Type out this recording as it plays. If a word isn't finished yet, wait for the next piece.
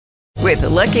With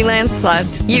Lucky Land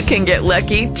Slots, you can get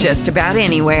lucky just about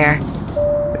anywhere.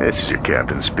 This is your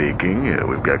captain speaking.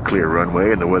 We've got clear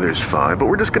runway and the weather's fine, but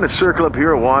we're just going to circle up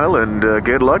here a while and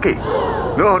get lucky.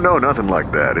 No, nothing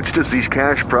like that. It's just these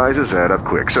cash prizes add up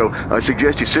quick. So I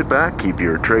suggest you sit back, keep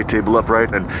your tray table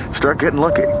upright, and start getting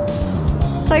lucky.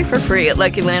 Play for free at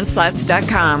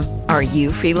LuckyLandSlots.com. Are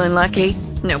you feeling lucky?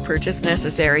 No purchase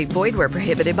necessary. Void where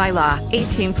prohibited by law.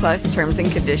 18 plus terms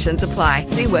and conditions apply.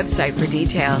 See website for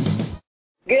details.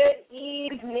 Good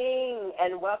evening,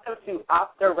 and welcome to Off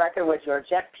the Record with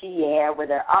Georgette Pierre, where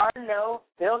there are no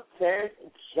filters,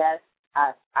 just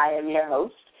us. I am your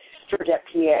host, Georgette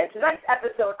Pierre. In tonight's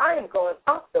episode, I am going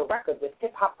off the record with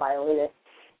hip-hop violinist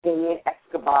Damien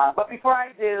Escobar. But before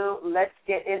I do, let's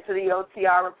get into the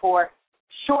OTR report.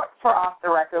 Short for Off the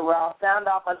Record, where I'll sound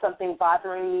off on something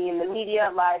bothering me in the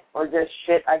media, life, or just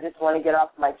shit I just want to get off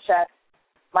my chest.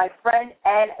 My friend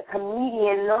and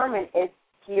comedian Norman is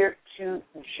here to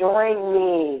join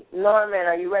me. Norman,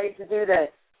 are you ready to do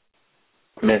this?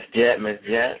 Miss Jet,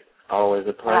 always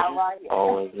a pleasure. How are you?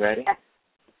 Always ready.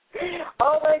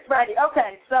 Always ready.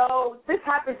 Okay, so this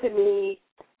happened to me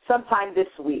sometime this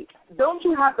week. Don't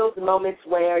you have those moments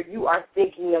where you are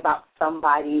thinking about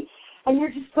somebody and you're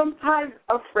just sometimes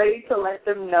afraid to let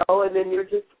them know, and then you're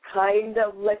just kind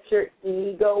of let your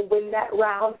ego win that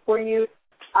round for you?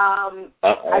 I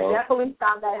definitely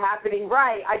found that happening.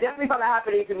 Right, I definitely found that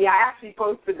happening to me. I actually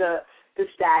posted the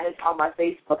status on my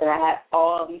Facebook, and I had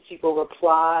all these people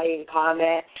reply and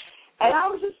comment. And I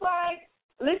was just like,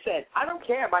 listen, I don't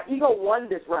care. My ego won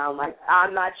this round. Like,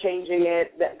 I'm not changing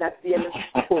it. That's the end of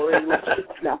the story.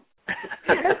 No.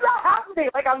 It's not happening.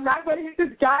 Like, I'm not going to hit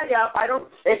this guy up. I don't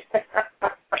care.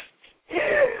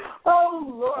 Oh,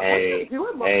 Lord. Hey, you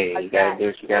got to do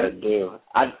what you got to do.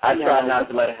 I try not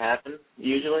to let it happen,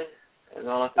 usually. That's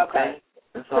all I can say.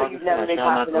 That's all so you've never been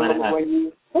caught in a moment where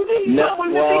you... when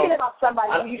you're thinking about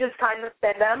somebody, you just kind of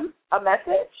send them a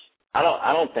message? I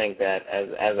don't think that,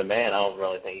 as a man, I don't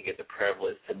really think you get the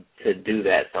privilege to do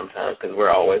that sometimes, because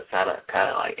we're always kind of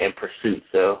like in pursuit.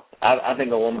 So I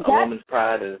think a woman's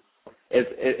pride is...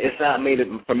 It's not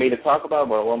for me to talk about,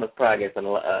 but a woman's pride gets in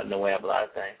the way of a lot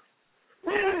of things.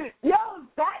 Yo,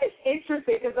 that is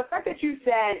interesting, because the fact that you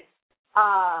said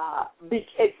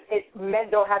men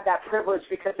don't have that privilege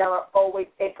because they are always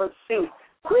in pursuit.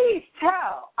 Please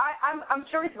tell. I'm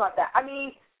curious about that. I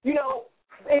mean, you know,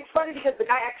 it's funny because the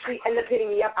guy actually ended up hitting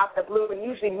me up out the blue, and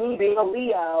usually me being a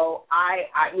Leo,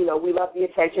 we love the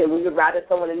attention. We would rather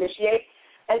someone initiate.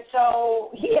 And so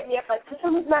he hit me up like, for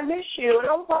some reason I miss you. And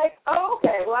I was like, oh,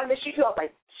 okay, well, I miss you too. I was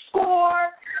like, score.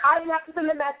 I didn't have to send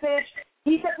the message.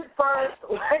 He said it first.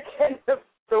 Let's end the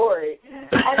story.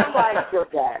 And I'm like, you're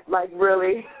dead. Like,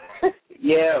 really?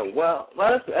 Yeah, well,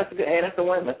 that's a good. Hey, that's a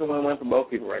win. That's a win-win for both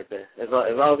people right there. As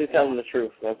long as he's telling the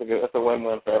truth, that's a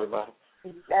win-win for everybody.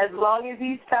 As long as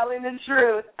he's telling the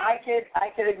truth, I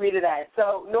could agree to that.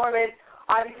 So, Norman,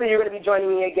 obviously you're going to be joining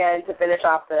me again to finish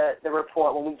off the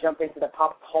report when we jump into the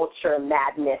pop culture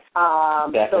madness.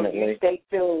 Definitely. So stay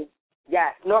tuned.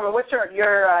 Yes, Norman, what's your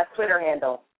Twitter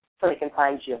handle so we can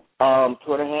find you?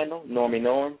 Twitter handle, Normie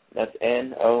Norm. That's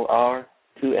NOR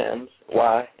 2 M's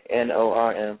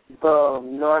YNORM.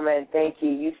 Boom, Norman, thank you.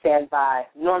 You stand by.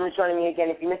 Norman's joining me again.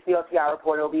 If you missed the OTR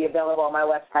report, it will be available on my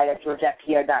website at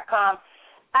georgettepierre.com.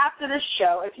 After the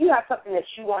show, if you have something that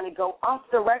you want to go off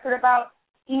the record about,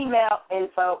 email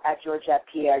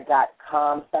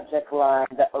info@georgettepierre.com, subject line,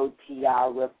 the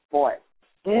OTR report.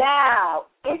 Now,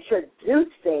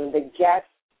 introducing the guest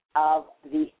of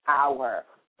the hour.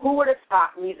 Who would have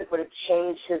thought music would have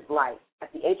changed his life?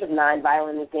 At the age of 9,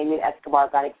 violinist Damien Escobar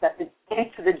got accepted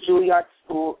into the Julliard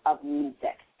School of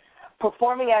Music.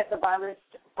 Performing as the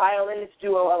violinist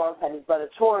duo alongside his brother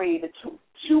Tourie, the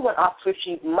two went off to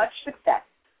achieve much success,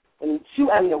 winning 2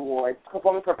 Emmy Awards,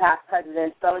 performing for past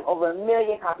presidents, selling over 1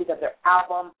 million copies of their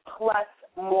album, plus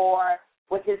more.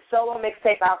 With his solo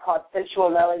mixtape out called Sensual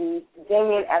Melodies,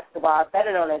 Damien Escobar,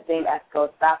 better known as Dame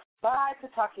Esco, stops by to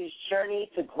talk his journey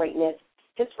to greatness,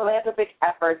 his philanthropic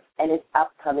efforts, and his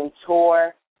upcoming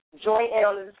tour. Join in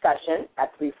on the discussion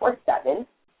at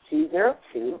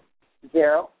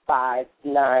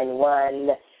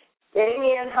 347-202-0591.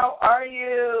 Damien, how are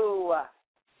you?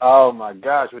 Oh, my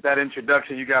gosh. With that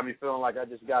introduction, you got me feeling like I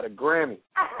just got a Grammy.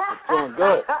 I'm feeling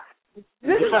good.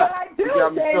 This is what I do,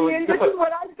 Damien. This is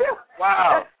what I do.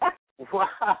 Wow.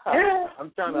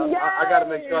 I'm trying to, I got to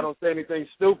make sure I don't say anything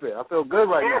stupid. I feel good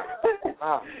right now.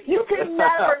 Wow. You can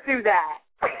never do that.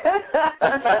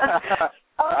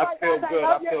 I feel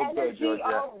good, Georgia.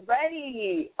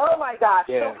 Already. Oh, my gosh.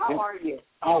 Yeah. So how are you?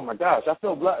 Oh, my gosh. I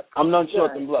feel blessed. I'm none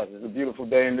short than blessed. It's a beautiful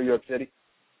day in New York City.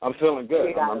 I'm feeling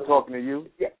good. I'm talking to you.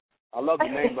 Yeah. I love the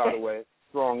name, by the way.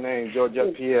 Strong name,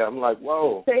 Georgette Pierre. I'm like,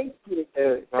 whoa. Thank you.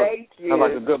 Thank you. Sounds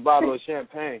like a good bottle of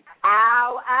champagne.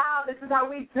 Ow, ow, this is how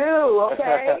we do,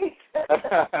 okay?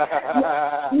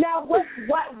 Now, what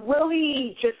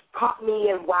really just caught me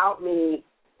and wowed me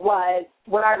was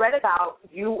when I read about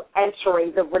you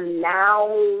entering the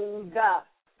renowned,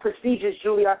 prestigious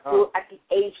Julliard School at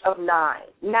the age of 9.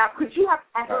 Now, could you have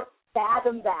ever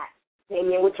fathomed that,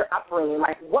 Damien, with your upbringing?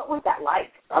 Like, what was that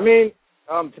like? I mean,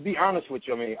 to be honest with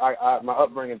you, I mean, my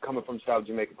upbringing coming from South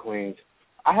Jamaica, Queens,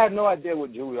 I had no idea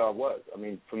what Julliard was. I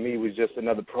mean, for me, it was just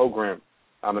another program.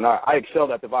 And I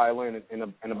excelled at the violin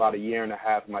in about a year and a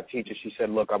half. My teacher, she said,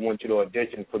 look, I want you to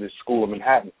audition for this school in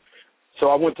Manhattan. So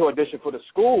I went to audition for the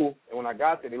school, and when I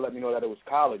got there, they let me know that it was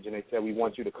college, and they said, we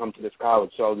want you to come to this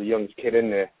college. So I was the youngest kid in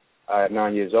there at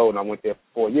 9 years old, and I went there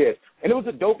for 4 years. And it was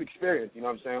a dope experience, you know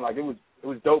what I'm saying? Like, it was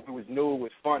dope, it was new, it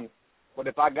was fun. But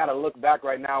if I got to look back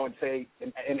right now and say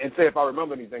if I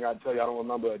remember anything, I'd tell you I don't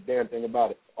remember a damn thing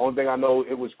about it. Only thing I know,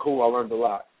 it was cool. I learned a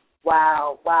lot.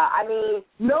 Wow. I mean,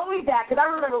 knowing that, because I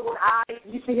remember when I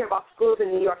used to hear about schools in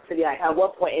New York City, like, at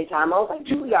one point in time, I was like,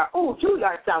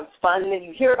 Julliard sounds fun. And then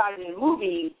you hear about it in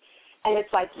movies, and it's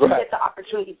like you get the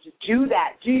opportunity to do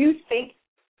that. Do you think,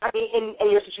 I mean, in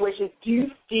your situation, do you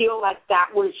feel like that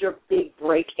was your big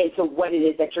break into what it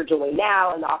is that you're doing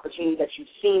now and the opportunities that you've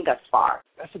seen thus far?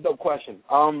 That's a dope question.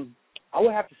 I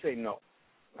would have to say no.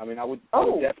 I mean, I would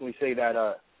definitely say that.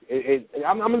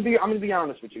 I'm gonna be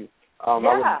honest with you. I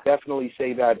would definitely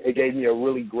say that it gave me a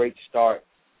really great start,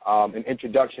 an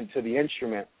introduction to the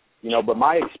instrument. You know, but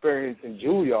my experience in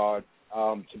Julliard,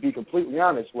 to be completely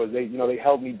honest, was they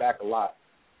held me back a lot.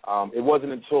 It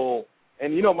wasn't until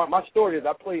And, you know, my story is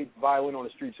I played violin on the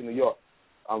streets of New York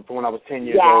from when I was 10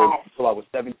 years old until I was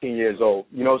 17 years old.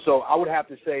 You know, so I would have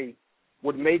to say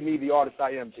what made me the artist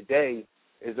I am today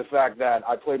is the fact that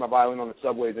I played my violin on the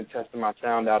subways and tested my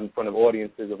sound out in front of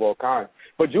audiences of all kinds.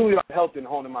 But Julliard helped in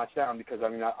honing my sound because, I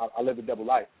mean, I live a double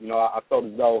life. You know, I felt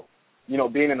as though, you know,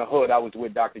 being in the hood, I was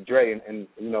with Dr. Dre, and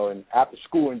you know, and after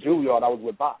school in Julliard, I was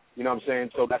with Bob. You know what I'm saying?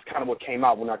 So that's kind of what came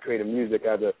out when I created music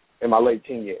in my late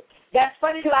teen years. That's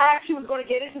funny because I actually was going to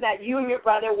get into that. You and your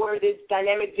brother were this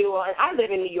dynamic duo, and I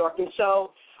live in New York, and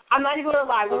so I'm not even going to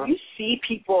lie. When you see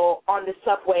people on the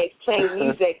subway playing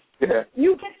music,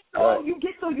 you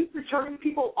get so used to turning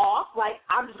people off. Like,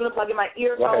 I'm just going to plug in my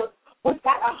earphones. Was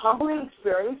that a humbling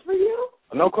experience for you?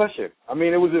 No question. I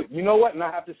mean, it was you know what? And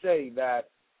I have to say that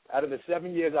out of the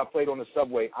 7 years I played on the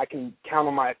subway, I can count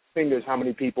on my fingers how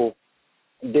many people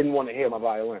didn't want to hear my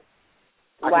violin.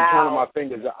 I can count on my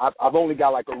fingers. I've only got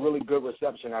like a really good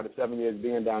reception out of 7 years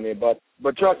being down there. But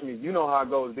trust me, you know how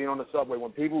it goes being on the subway. When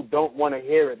people don't want to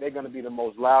hear it, they're going to be the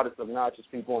most loudest, obnoxious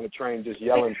people on the train just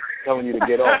yelling, telling you to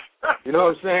get off. You know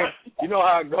what I'm saying? You know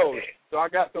how it goes. So I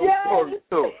got those stories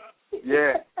too.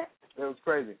 Yeah, it was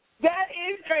crazy. That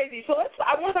is crazy. So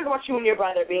I want to talk about you and your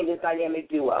brother being this dynamic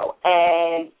duo.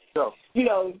 And, you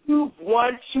know, you've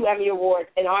won 2 Emmy Awards,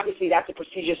 and obviously that's a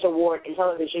prestigious award in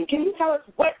television. Can you tell us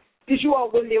what did you all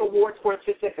win the awards for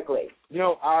specifically? You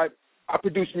know, I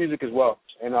produce music as well.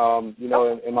 And, you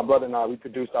know, and my brother and I, we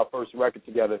produced our first record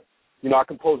together. You know, I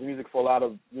composed music for a lot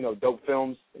of, you know, dope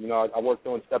films. You know, I worked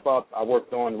on Step Up. I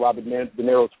worked on Robert De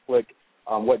Niro's flick,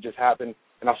 What Just Happened.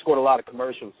 And I scored a lot of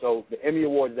commercials. So the Emmy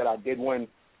Awards that I did win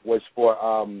was for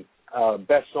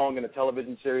Best Song in a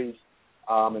Television Series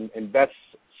and Best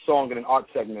Song in an Art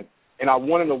Segment. And I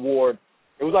won an award.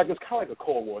 It was kind of like a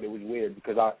co-award. It was weird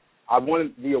because I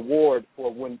won the award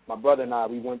for when my brother and I,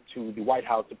 we went to the White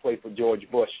House to play for George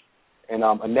Bush. And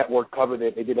a network covered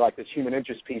it. They did like this human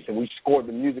interest piece, and we scored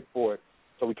the music for it.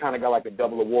 So we kind of got like a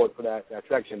double award for that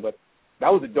section. But that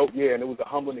was a dope year, and it was a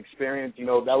humbling experience. You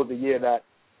know, that was the year that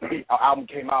our album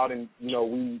came out, and, you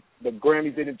know, the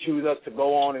Grammys didn't choose us to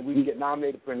go on, and we didn't get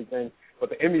nominated for anything. But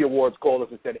the Emmy Awards called us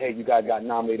and said, hey, you guys got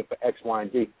nominated for X, Y,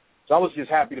 and Z. So I was just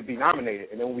happy to be nominated.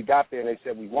 And then when we got there and they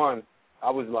said we won, I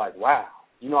was like, wow.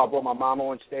 You know, I brought my mama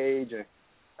on stage, and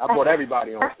I brought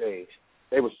everybody on stage.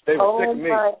 They were sick of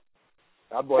me.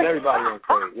 I brought everybody on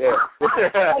stage, yeah. We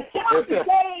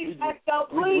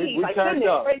turned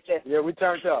up. Yeah, we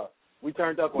turned up. We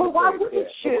turned up on stage. But why wouldn't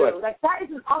you? Like, that is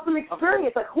an awesome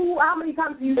experience. Like, how many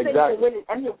times do you say you can win an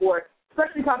Emmy Award,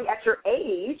 especially probably at your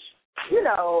age, you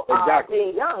know,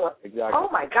 being young? Exactly. Oh,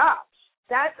 my gosh.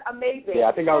 That's amazing. Yeah,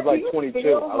 I think I was like 22. I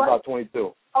was about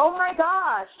 22. Oh, my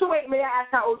gosh. So, wait, may I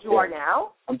ask how old you are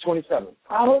now? I'm 27.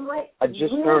 Oh, my. I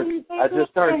just turned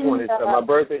 27. My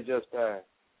birthday just passed.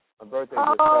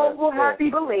 Well,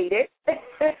 happy belated.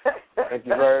 Thank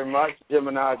you very much.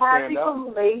 Gemini, stand up.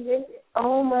 Happy belated.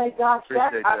 Oh, my gosh.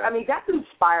 I mean, that's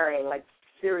inspiring, like,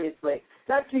 seriously.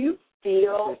 Now, do you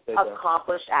feel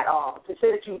accomplished at all. To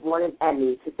say that you've won an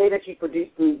Emmy, to say that you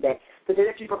produced music, to say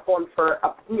that you performed for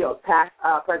past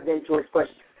President George Bush.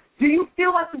 Do you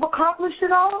feel like you've accomplished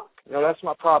it all? That's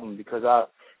my problem because I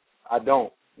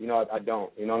don't. I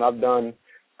don't. And I've done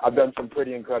some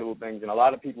pretty incredible things, and a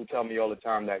lot of people tell me all the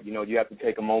time that you have to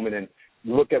take a moment and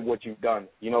look at what you've done.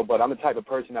 But I'm the type of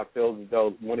person that feels as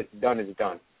though when it's done, it's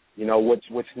done.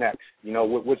 What's next?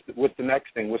 What's the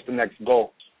next thing? What's the next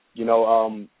goal?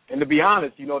 And to be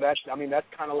honest, that's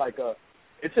kind of like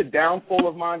it's a downfall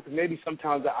of mine because maybe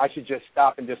sometimes I should just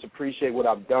stop and just appreciate what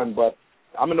I've done. But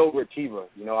I'm an overachiever.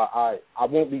 I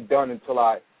won't be done until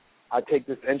I take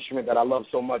this instrument that I love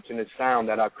so much and this sound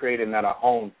that I created and that I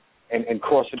own and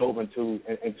cross it over into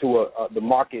the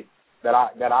market that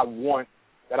I want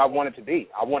it to be.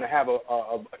 I want to have a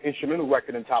instrumental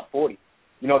record in top 40.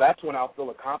 That's when I'll feel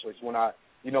accomplished. When I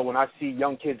see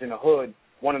young kids in the hood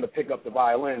wanting to pick up the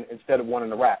violin instead of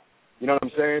wanting to rap. You know what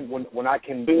I'm saying? When I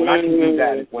can do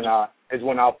that is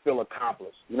when I'll feel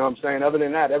accomplished. You know what I'm saying? Other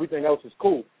than that, everything else is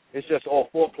cool. It's just all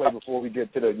foreplay before we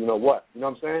get to the what. You know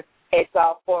what I'm saying? It's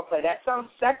all foreplay. That sounds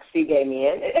sexy,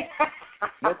 Damien.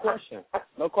 No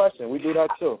question. We do that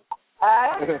too.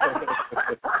 I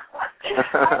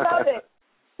love it.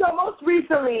 So most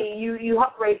recently, you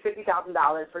helped raise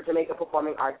 $50,000 for Jamaica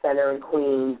Performing Arts Center in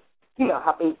Queens.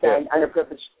 Helping send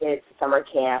underprivileged kids to summer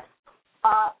camp.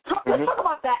 Let's talk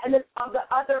about that and then the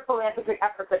other philanthropic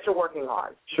efforts that you're working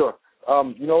on. Sure.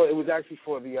 It was actually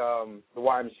for the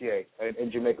YMCA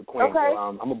in Jamaica, Queens. Okay.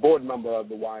 I'm a board member of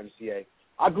the YMCA.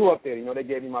 I grew up there. They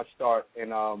gave me my start,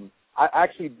 and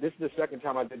this is the second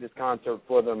time I did this concert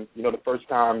for them. The first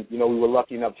time, we were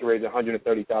lucky enough to raise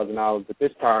 $130,000, but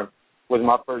this time was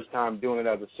my first time doing it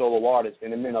as a solo artist,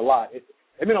 and it meant a lot.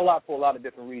 It meant a lot for a lot of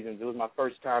different reasons. It was my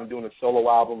first time doing a solo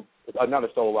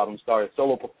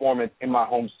performance in my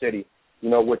home city,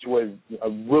 which was a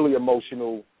really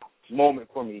emotional moment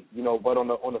for me, But on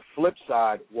the flip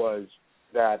side was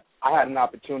that I had an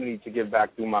opportunity to give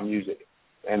back through my music,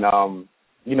 and it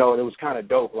was kind of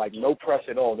dope. Like no press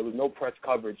at all. There was no press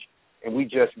coverage, and we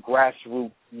just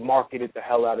grassroots marketed the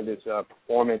hell out of this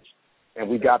performance, and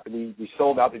we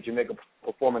sold out the Jamaica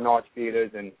Performing Arts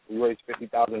Theaters, and we raised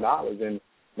 $50,000, and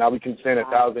now we can send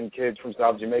 1,000 kids from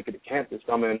South Jamaica to camp this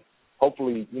summer and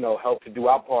hopefully, help to do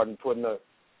our part in putting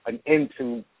an end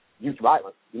to youth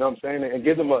violence. You know what I'm saying? And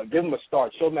give them a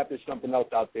start. Show them that there's something else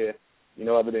out there,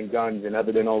 other than guns and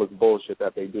other than all this bullshit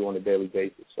that they do on a daily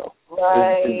basis. So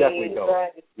it's definitely dope.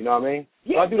 Right. You know what I mean?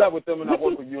 Yeah. So I do that with them, and I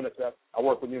work with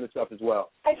UNICEF. As well.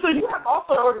 And so you have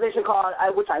also an organization called,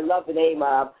 which I love the name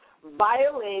of,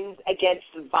 Violins Against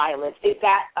Violence. Is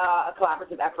that a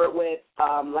collaborative effort with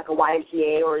like a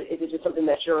YMCA, or is it just something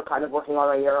that you're kind of working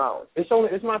on your own? It's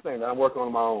my thing that I'm working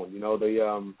on my own.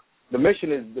 The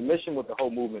mission with the whole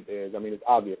movement is, it's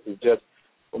obvious. It's just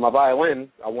with my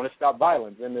violin, I want to stop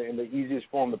violence in the easiest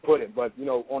form to put it. But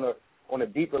on a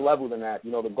deeper level than that,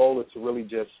 the goal is to really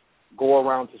just go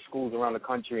around to schools around the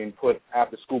country and put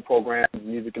after school programs,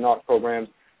 music and arts programs.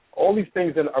 All these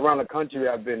things around the country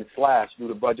have been slashed due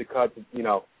to budget cuts, and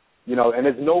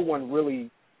there's no one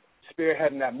really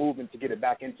spearheading that movement to get it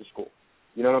back into school.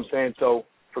 You know what I'm saying? So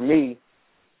for me,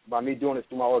 by me doing this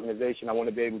through my organization, I want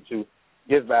to be able to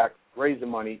give back, raise the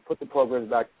money, put the programs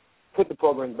back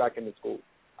into school.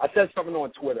 I said something on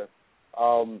Twitter.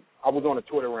 I was on a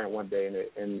Twitter rant one day,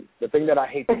 and the thing that I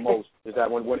hate the most is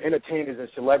that when entertainers and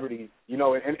celebrities,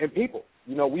 and people,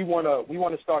 we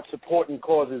want to start supporting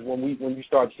causes when you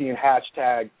start seeing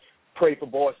hashtag pray for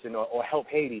Boston or help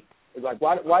Haiti. It's like,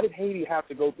 why did Haiti have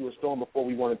to go through a storm before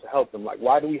we wanted to help them? Like,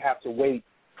 why do we have to wait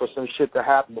for some shit to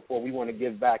happen before we want to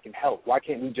give back and help? Why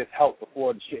can't we just help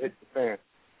before the shit hits the fan?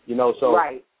 So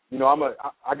right.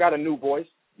 I got a new voice.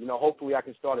 Hopefully I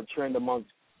can start a trend amongst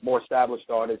more established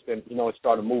artists and,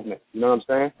 start a movement. You know what I'm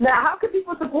saying? Now, how can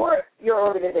people support your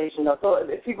organization, though? So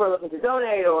if people are looking to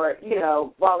donate or,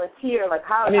 volunteer, like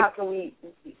how can we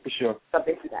for sure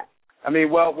something to that?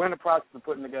 Well, we're in the process of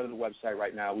putting together the website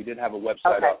right now. We did have a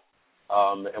website up,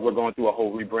 and we're going through a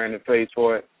whole rebranding phase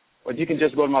for it. But you can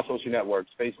just go to my social networks,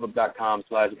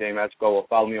 facebook.com/Dame Esco, or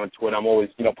follow me on Twitter. I'm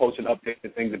always, posting updates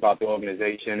and things about the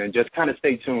organization, and just kind of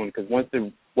stay tuned because once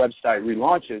the website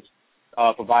relaunches,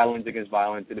 for Violins Against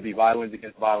Violence, it'll be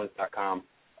violinagainstviolence.com.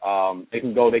 They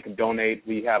can go, they can donate.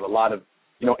 We have a lot of,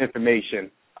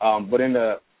 information. But in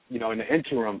the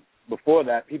interim, before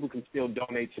that, people can still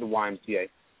donate to the YMCA.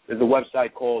 There's a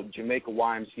website called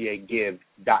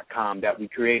JamaicaYMCAGive.com that we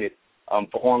created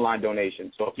for online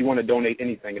donations. So if you want to donate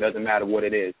anything, it doesn't matter what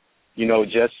it is,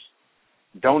 just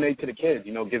donate to the kids,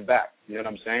 give back. You know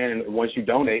what I'm saying? And once you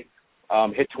donate,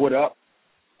 hit Twitter up,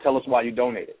 tell us why you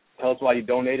donated. Tell us why you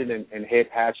donated and hit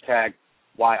hashtag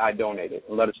why I donated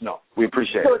and let us know. We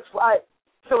appreciate it.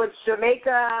 So it's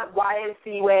Jamaica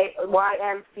YMCA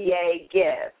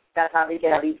Give. That's how they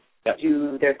can at least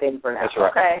do their thing for now. That's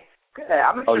right. Okay, good.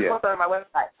 I'm going to post that on my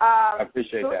website. I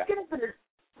appreciate that.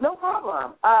 No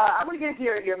problem. I'm going to get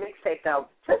into your mixtape, though.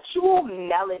 Sensual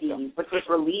Melodies, which was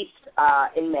released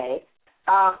in May.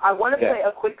 I want to play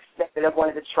a quick snippet of one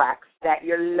of the tracks that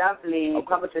your lovely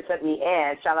publisher sent me,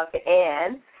 Ann. Shout out to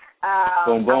Ann.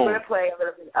 Boom, boom. I'm going to play a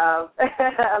little bit of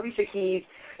Alicia Keys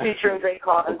featuring Drake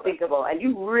called Unthinkable, and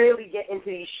you really get into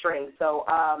these strings. So,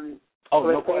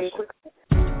 no question.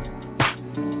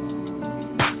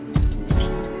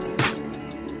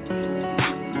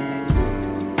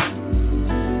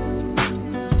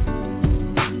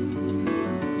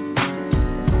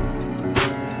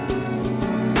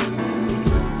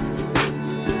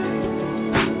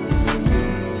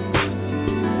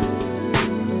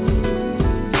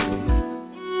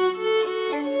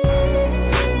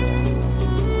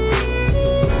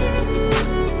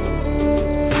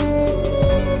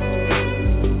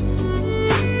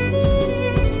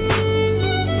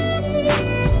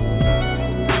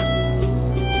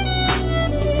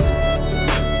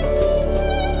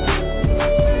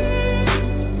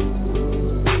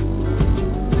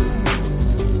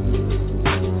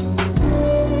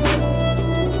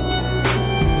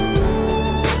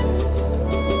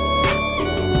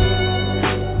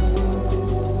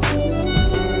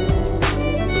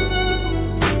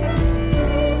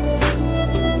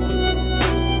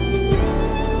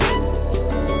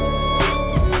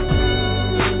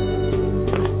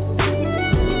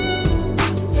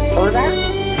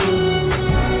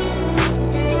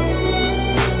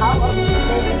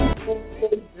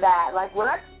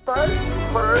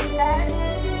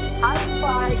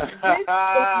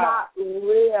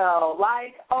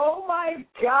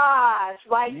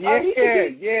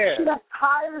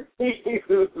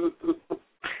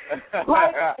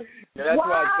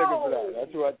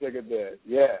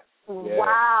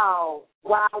 Wow.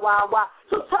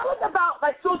 So tell us about,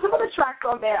 so some of the tracks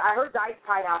on there, I heard Diced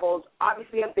Pineapples,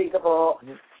 obviously Unthinkable,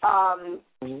 Carl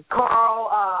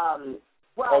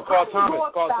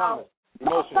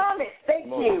Thomas, thank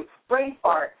you, Brain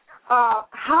Fart.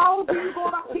 How do you go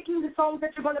about picking the songs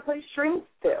that you're going to play strings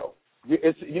to?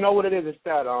 You know what it is? It's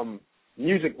that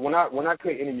music, when I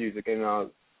create any music, and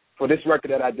for this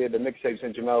record that I did, the mixtape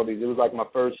Sensual Melodies, it was like my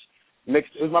first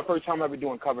time ever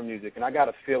doing cover music, and I got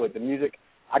to feel it. The music,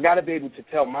 I got to be able to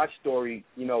tell my story,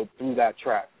 through that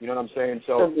track. You know what I'm saying?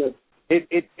 So it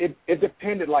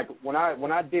depended. Like when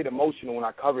I did Emotional, when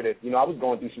I covered it, I was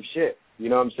going through some shit. You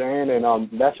know what I'm saying? And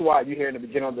that's why you hear in the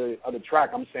beginning of the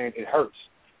track, I'm saying it hurts.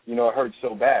 It hurts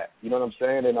so bad. You know what I'm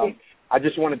saying? And I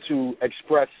just wanted to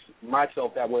express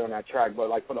myself that way on that track. But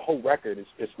like for the whole record,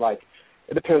 it's like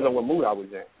it depends on what mood I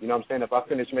was in. You know what I'm saying? If I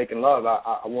finished making love,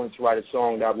 I wanted to write a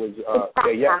song that was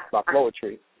Yes by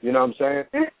Poetry. You know what I'm saying?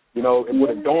 And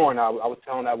with Adorn, I was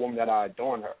telling that woman that I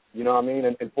adorn her. You know what I mean?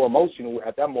 And for Emotional,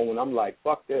 at that moment, I'm like,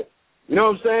 fuck this. You know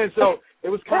what I'm saying? So it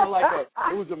was kind of like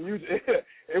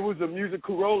it was a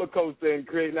musical roller coaster in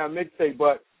creating that mixtape.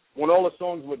 But when all the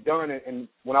songs were done and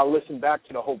when I listened back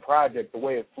to the whole project, the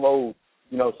way it flowed,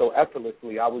 so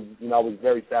effortlessly, I was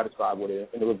very satisfied with it.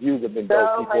 And the reviews have been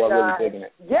dope. People are really digging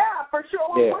it. Yeah, for sure.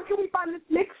 Well, where can we find this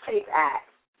mixtape at?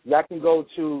 That can go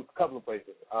to a couple of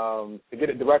places. To get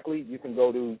it directly, you can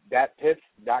go to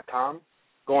thattips.com,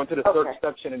 go into the search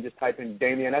section and just type in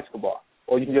Damien Escobar.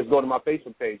 Or you can just go to my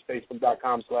Facebook page,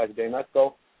 facebook.com/Dame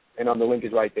Esco, and the link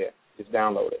is right there. Just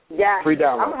download it. Yeah. Free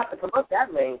download. I'm going to have to promote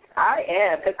that link. I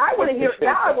am. Because I want to hear it.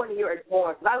 Now I want to hear it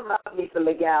more. Because I love me some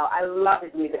Miguel. I love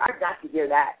his music. I got to hear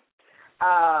that.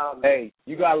 Hey,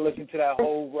 you got to listen to that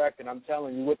whole record. I'm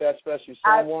telling you, with that special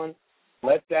someone,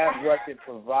 let that record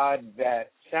provide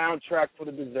that soundtrack for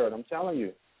the dessert. I'm telling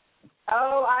you.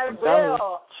 Oh, I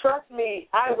will. Trust me,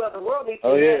 I will. The world needs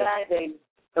to hear that, baby.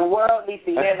 The world needs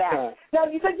to hear that. Now,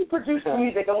 you said you produce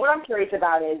music, and what I'm curious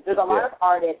about is there's a lot of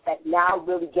artists that now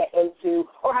really get into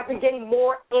or have been getting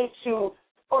more into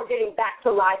or getting back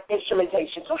to live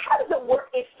instrumentation. So how does it work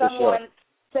if someone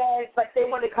says, like, they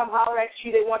want to come holler at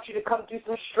you, they want you to come do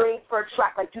some strings for a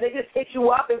track? Like, do they just hit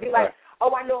you up and be like,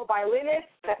 oh, I know a violinist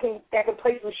that can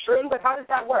play some strings? Like, how does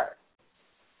that work?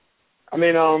 I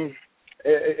mean,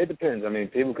 it depends. I mean,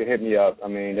 people can hit me up. I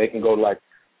mean, they can go to,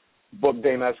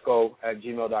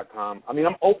 bookdamesco@gmail.com. I mean,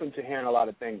 I'm open to hearing a lot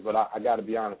of things, but I got to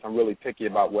be honest, I'm really picky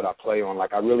about what I play on.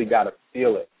 Like, I really got to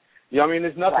feel it. You know what I mean?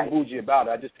 There's nothing bougie about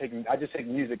it. I just take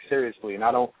music seriously, and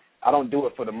I don't do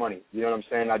it for the money. You know what I'm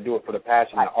saying? I do it for the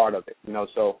passion and the art of it.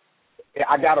 So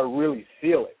I got to really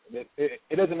feel it.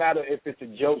 It doesn't matter if it's a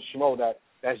Joe Schmo that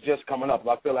that's just coming up. If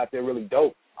I feel like they're really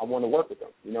dope, I want to work with them.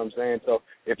 You know what I'm saying? So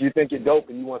if you think you're dope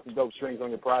and you want some dope strings on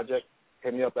your project,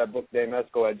 hit me up at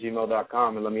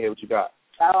bookdameesco@gmail.com and let me hear what you got.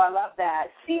 Oh, I love that.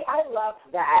 See, I love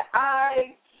that.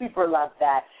 I super love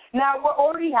that. Now, we're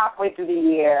already halfway through the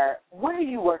year. What are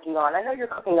you working on? I know you're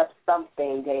cooking up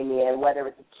something, Damien, whether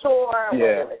it's a tour,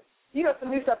 whether it's, you know, some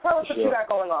new stuff. Tell us what you got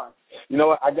going on. You know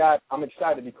what? I'm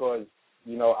excited because,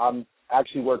 you know, I'm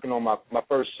actually working on my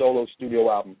first solo studio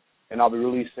album, and I'll be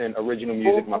releasing original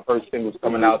music. My first single's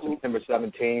coming out September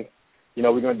 17th. You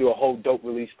know, we're going to do a whole dope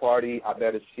release party. I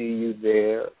better see you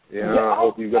there. I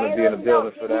hope you're going to be in the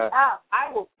building for that.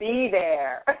 I will be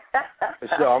there. For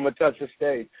sure. I'm going to touch the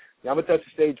stage. Yeah, I'm going to touch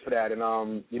the stage for that. And,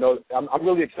 you know, I'm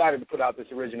really excited to put out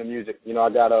this original music. You know,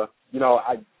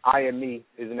 I Am Me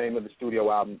is the name of the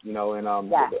studio album, you know, and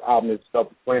the album is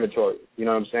self-explanatory. You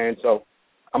know what I'm saying? So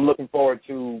I'm looking forward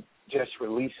to just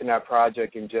releasing that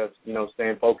project and just, you know,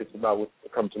 staying focused about what's to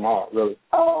come tomorrow, really.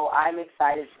 Oh, I'm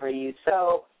excited for you.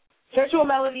 So Sensual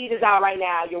Melodies is out right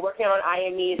now. You're working on I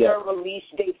Am Me. Is there a release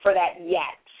date for that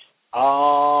yet?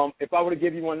 If I were to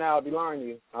give you one now, I'd be lying to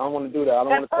you. I don't want to do that. I don't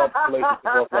want to start the relationship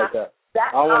off like that.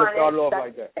 I don't want to start it off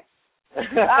like that.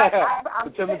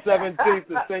 September 17th,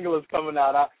 the single is coming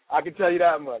out. I can tell you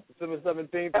that much. September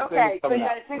 17th, the single is coming out. Okay, so you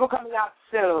got a single coming out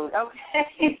soon.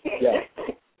 Okay. Yeah.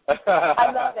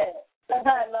 I love it.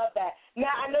 I love that.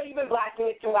 Now, I know you've been blasting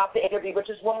it throughout the interview, but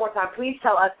just one more time, please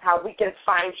tell us how we can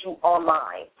find you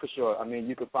online. For sure. I mean,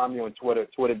 you can find me on Twitter,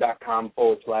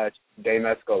 twitter.com/Dame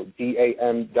Esco,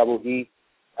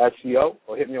 DAMEESCO,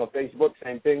 or hit me on Facebook,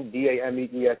 same thing,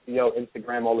 DAMEESCO,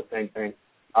 Instagram, all the same thing.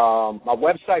 My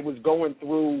website was going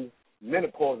through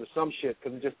menopause or some shit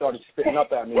because it just started spitting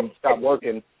up at me and stopped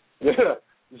working.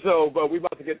 So, but we're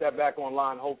about to get that back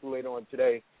online hopefully later on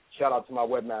today. Shout out to my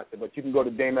webmaster. But you can go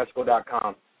to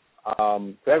DameEsco.com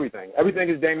for everything. Everything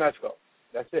is Dame Esco.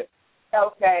 That's it.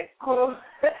 Okay, cool.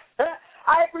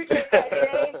 I appreciate that,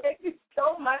 Dame. Thank you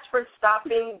so much for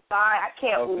stopping by. I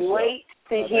can't wait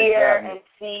to hear and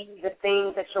see the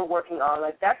things that you're working on.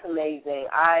 Like, that's amazing.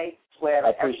 I swear,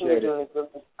 like, everything you're doing is really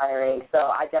inspiring. So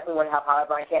I definitely want to help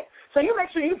however I can. So you make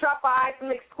sure you drop by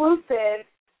some exclusives,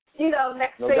 you know,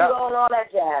 next single and all that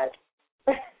jazz.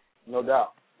 No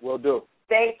doubt. Will do.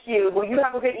 Thank you. Well, you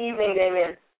have a good evening,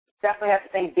 Damien. Definitely have to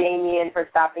thank Damien for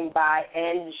stopping by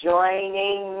and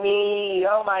joining me.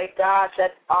 Oh, my gosh,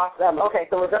 that's awesome. Okay,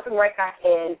 so we're jumping right back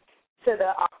in to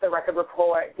the off-the-record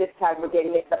report. This time we're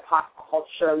getting into pop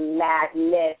culture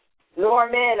madness.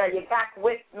 Norman, are you back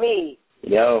with me?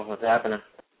 Yo, what's happening?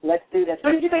 Let's do this.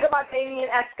 What did you think about Damien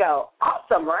Esco?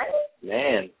 Awesome, right?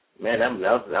 Man, that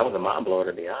was a mind blower,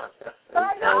 to be honest.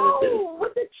 I know,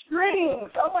 with the strings.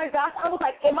 Oh, my gosh. I was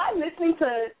like, am I listening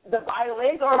to the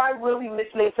violins or am I really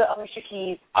listening to Alicia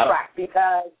Keys' track?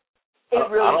 Because it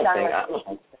really sounded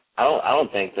like... I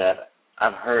don't think that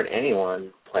I've heard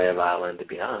anyone play a violin, to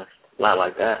be honest. Not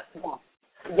like that.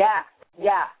 Yeah.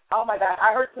 Oh, my God.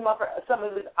 I heard some of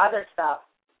his other stuff,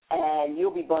 and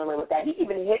you'll be blown away with that. He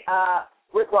even hit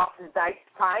Rick Ross's Diced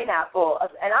Pineapple.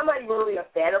 And I'm not even really a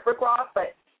fan of Rick Ross,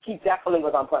 but he definitely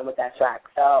was on point with that track.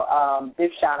 So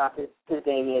big shout-out to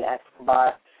Damien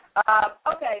Escobar.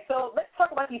 Okay, so let's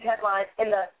talk about these headlines in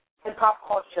pop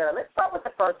culture. Let's start with the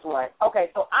first one.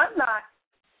 Okay, so I'm not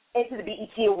into the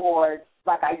BET Awards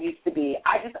like I used to be.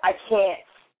 I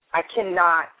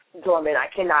cannot, Dorman, I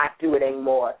cannot do it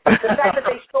anymore. The fact that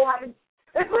they still haven't,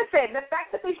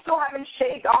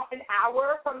 shaved off an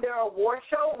hour from their award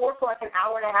show, more for like an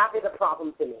hour and a half, is a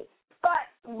problem to me. But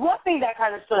one thing that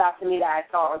kind of stood out to me that I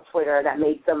saw on Twitter that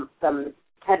made some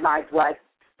headlines was,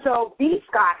 so B.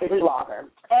 Scott is a blogger,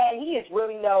 and he is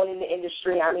really known in the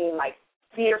industry. I mean, like,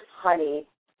 fierce honey,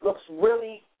 looks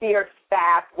really fierce,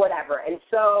 fast, whatever. And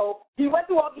so he went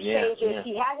through all these changes. Yeah.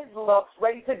 He had his looks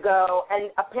ready to go,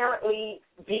 and apparently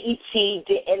BET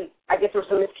didn't, I guess there was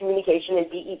some miscommunication, and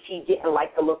BET didn't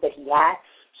like the look that he had,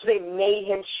 so they made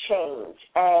him change.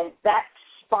 And that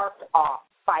sparked off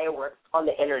fireworks on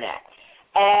the internet.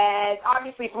 And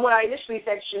obviously, from what I initially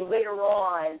said, later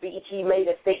on, BET made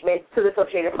a statement to the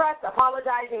Associated Press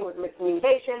apologizing with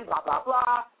miscommunication, blah, blah,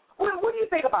 blah. What do you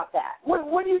think about that?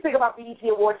 What do you think about BET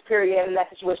Awards, period, and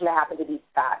that situation that happened to these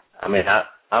guys? I mean,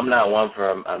 I'm not one for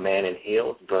a man in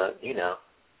heels, but, you know,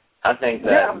 I think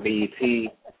that BET,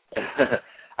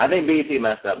 I think BET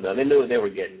messed up, though. They knew what they were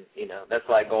getting, you know. That's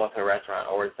like going to a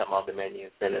restaurant, ordering something off the menu,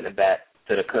 sending it back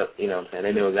to the cook, you know what I'm saying?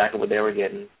 They knew exactly what they were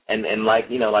getting. And like,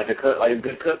 you know, like a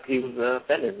good cook, he was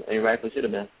offended, and he rightfully should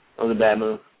have been. It was a bad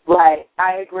move. Right,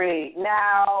 I agree.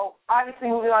 Now, obviously,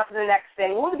 moving on to the next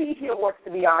thing. Well, the BET Awards,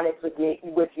 to be honest with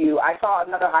you, I saw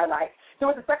another highlight. there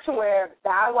was a section where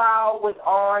Bow Wow was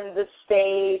on the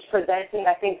stage presenting,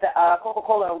 I think, the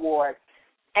Coca-Cola Award,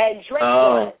 and Drake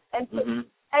won.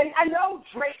 And I know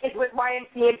Drake is with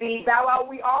YMCMB. Bow Wow,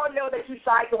 we all know that you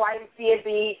signed to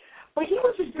YMCMB, but he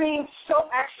was just being so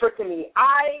extra to me.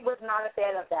 I was not a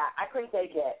fan of that. I couldn't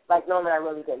take it. Like, Norman, I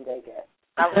really didn't take it.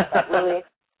 I was like, really?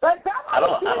 Like, Bow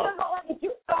Wow, if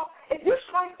you saw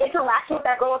interaction with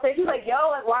that girl, he's like, yo,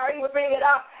 like, why are you bringing it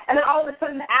up? And then all of a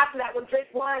sudden, after that, when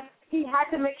Drake won, he had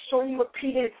to make sure he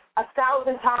repeated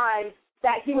 1,000 times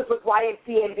that he was with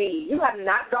YMCMB. You have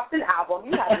not dropped an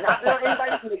album. You have not been on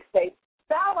anybody's mixtape.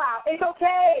 Bow Wow, it's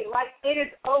okay. Like, it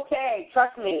is okay.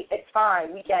 Trust me. It's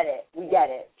fine. We get it.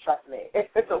 Trust me.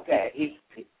 It's okay.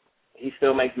 He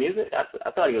still makes music? I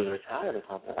thought he was retired or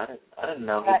something. I didn't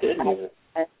know he did music.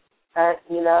 I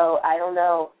don't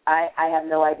know. I have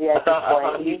no idea at this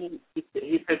point.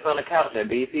 He sits on the couch at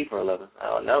BET for a living. I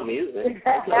don't know music. He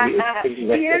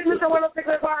is Mr. 106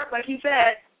 Park, like he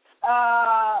said.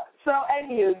 So,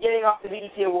 anywho, getting off the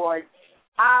BET Awards,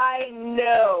 I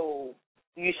know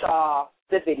you saw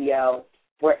the video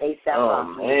where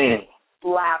A$AP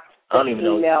slapped the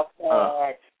female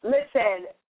fan. Listen,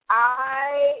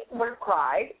 I would have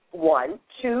cried, 1.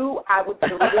 2, I would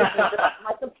delete it off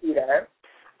my computer.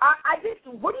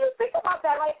 What do you think about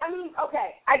that? Like, I mean,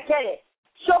 okay, I get it.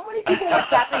 So many people were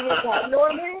slapping his head,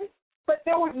 Norman, but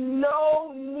there was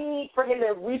no need for him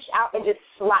to reach out and just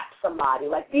slap somebody.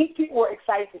 Like, these people were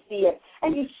excited to see him,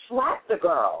 and you slapped the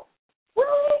girl.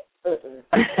 Really?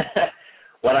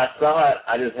 When I saw it,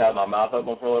 I just held my mouth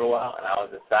open for a little while, and I was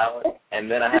just silent. And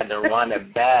then I had to run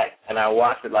it back, and I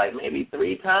watched it like maybe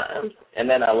 3 times, and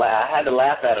then I had to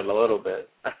laugh at it a little bit.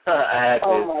 I had to.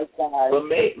 Oh my God! But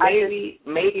maybe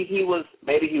he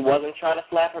wasn't trying to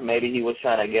slap her. Maybe he was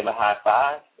trying to give a high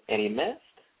five, and he missed.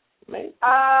 Maybe.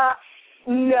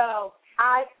 No.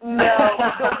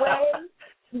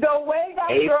 The way that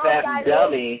girl got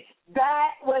dummy.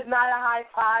 That was not a high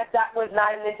five. That was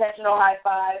not an intentional high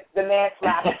five. The man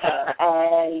slapped her.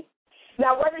 And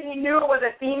now, whether he knew it was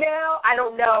a female, I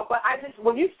don't know. But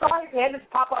when you saw his hand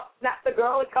just pop up, snap the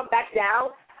girl, and come back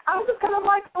down, I was just kind of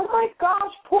like, oh my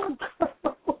gosh, poor girl.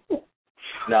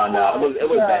 No, it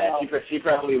was bad. She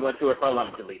probably went to her phone.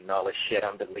 I'm deleting all this shit.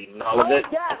 I'm deleting all of it.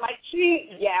 Yeah, like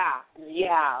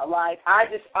like I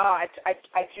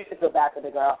choose to feel bad for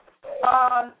the girl.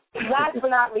 Last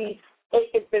but not least,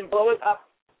 it's been blowing up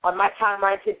on my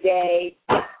timeline today.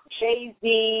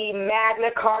 Jay-Z,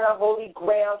 Magna Carta, Holy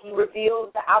Grail. He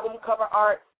reveals the album cover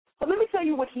art. But let me tell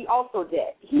you what he also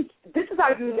did. This is how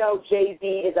you know Jay-Z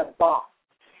is a boss.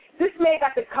 This man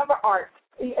got the cover art.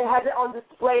 He has it on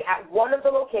display at one of the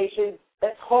locations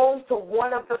that's home to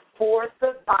one of the 4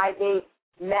 surviving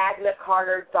Magna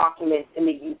Carta documents in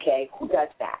the UK. Who does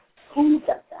that?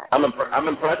 I'm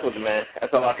impressed with him, man.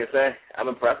 That's all I can say. I'm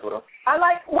impressed with him. And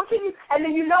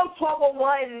then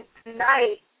 1201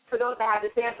 tonight, for those that have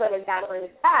the Samsung and download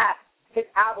his app, his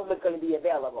album is going to be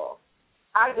available.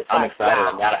 I'm excited.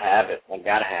 Wow. I gotta have it.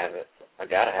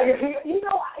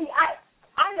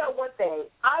 I know one thing.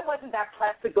 I wasn't that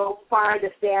pressed to go find a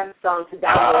Samsung to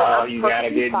download. Oh, you gotta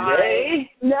get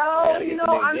Jay? No,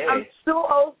 I'm still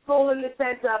old school in the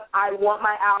sense of I want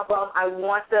my album, I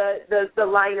want the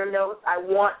liner notes, I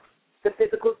want the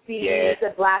physical CDs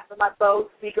that blast on my Bose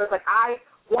speakers. Like, I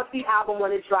want the album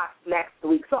when it drops next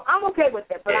week. So I'm okay with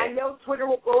it, but I know Twitter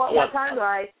will blow up my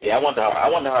timeline. Yeah, I want the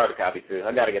hard copy too.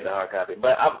 I gotta get the hard copy.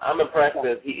 But I'm impressed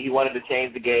that he wanted to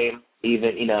change the game. He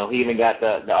even got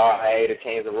the RIA to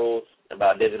change the rules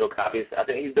about digital copies. I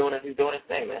think he's doing his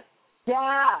thing, man.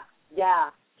 Yeah.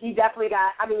 He definitely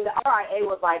got. I mean, the RIA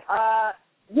was like,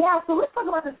 so let's talk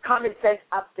about this common sense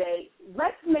update.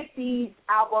 Let's make these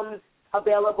albums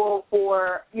available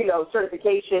for,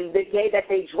 certification the day that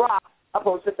they drop,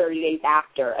 opposed to 30 days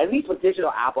after, at least with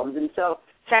digital albums. And so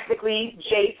technically,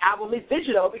 Jay's album is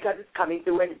digital because it's coming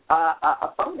through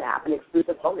a phone app, an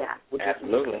exclusive phone app.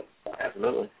 Absolutely.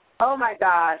 Oh, my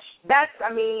gosh.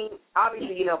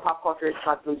 Obviously, pop culture is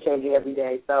constantly changing every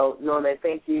day. So, Norman,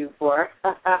 thank you for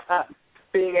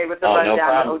being able to run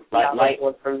down the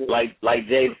OTL for me. Like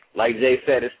Jay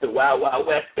said, it's the Wild Wild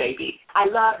West, baby. I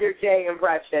love your Jay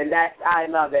impression. I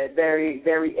love it. Very,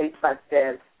 very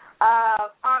impressive.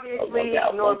 Obviously,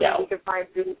 Norman, you can find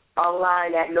you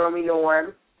online at Normie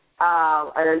Norm.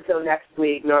 And until next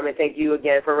week, Norman, thank you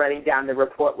again for running down the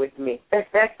report with me.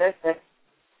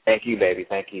 Thank you, baby.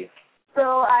 Thank you. So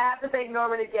I have to thank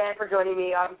Norman again for joining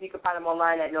me. Obviously, you can find him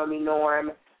online at Normie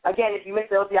Norm. Again, if you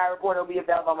missed the OTI report, it will be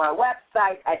available on my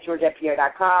website at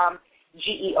georgettepierre.com,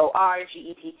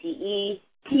 GeorgettePierre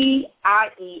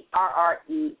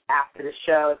after the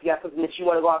show. If you have something that you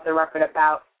want to go off the record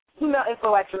about, Email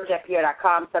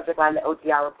info@georgettepierre.com, subject line the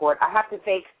OTR report. I have to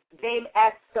thank Dame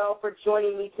Esco for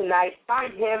joining me tonight.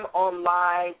 Find him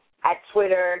online at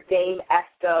Twitter, Dame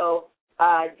Esco,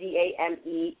 DameEsco.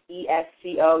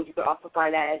 You can also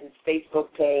find that as his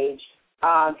Facebook page.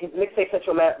 His mixtape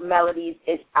Sensual Melodies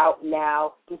is out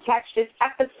now. You can catch this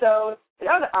episode and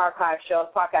other archive shows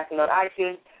podcasting on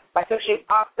iTunes by searching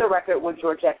Off the Record with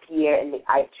Georgette Pierre in the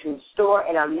iTunes store.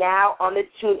 And I'm now on the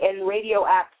TuneIn radio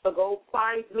app, so go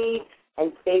find me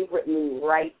and favorite me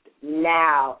right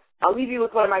now. I'll leave you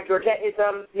with one of my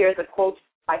Georgette-isms. Here's a quote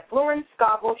by Florence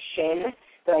Scovel Shin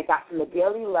that I got from the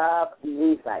Daily Love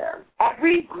newsletter.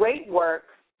 Every great work,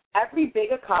 every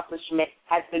big accomplishment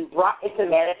has been brought into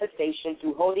manifestation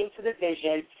through holding to the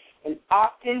vision, and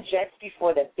often just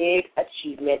before the big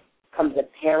achievement comes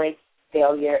apparent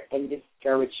failure and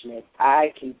discouragement.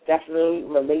 I can definitely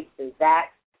relate to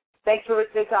that. Thanks for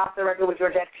listening to Off the Record with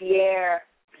Georgette Pierre.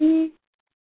 Peace.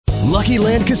 Lucky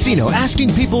Land Casino,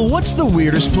 asking people, what's the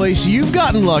weirdest place you've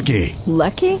gotten lucky?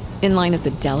 Lucky? In line at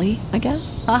the deli, I guess?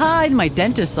 Aha, in my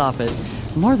dentist's office.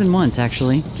 More than once,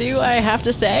 actually. Do I have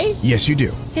to say? Yes, you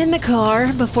do. In the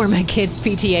car before my kids'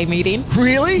 PTA meeting.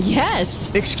 Really? Yes.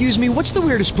 Excuse me, what's the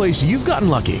weirdest place you've gotten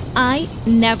lucky? I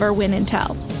never win and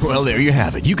tell. Well, there you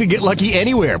have it. You can get lucky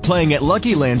anywhere, playing at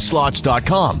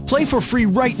LuckyLandSlots.com. Play for free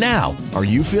right now. Are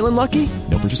you feeling lucky?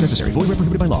 No purchase necessary. Void where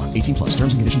prohibited by law. 18+.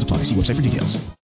 Terms and conditions apply. See website for details.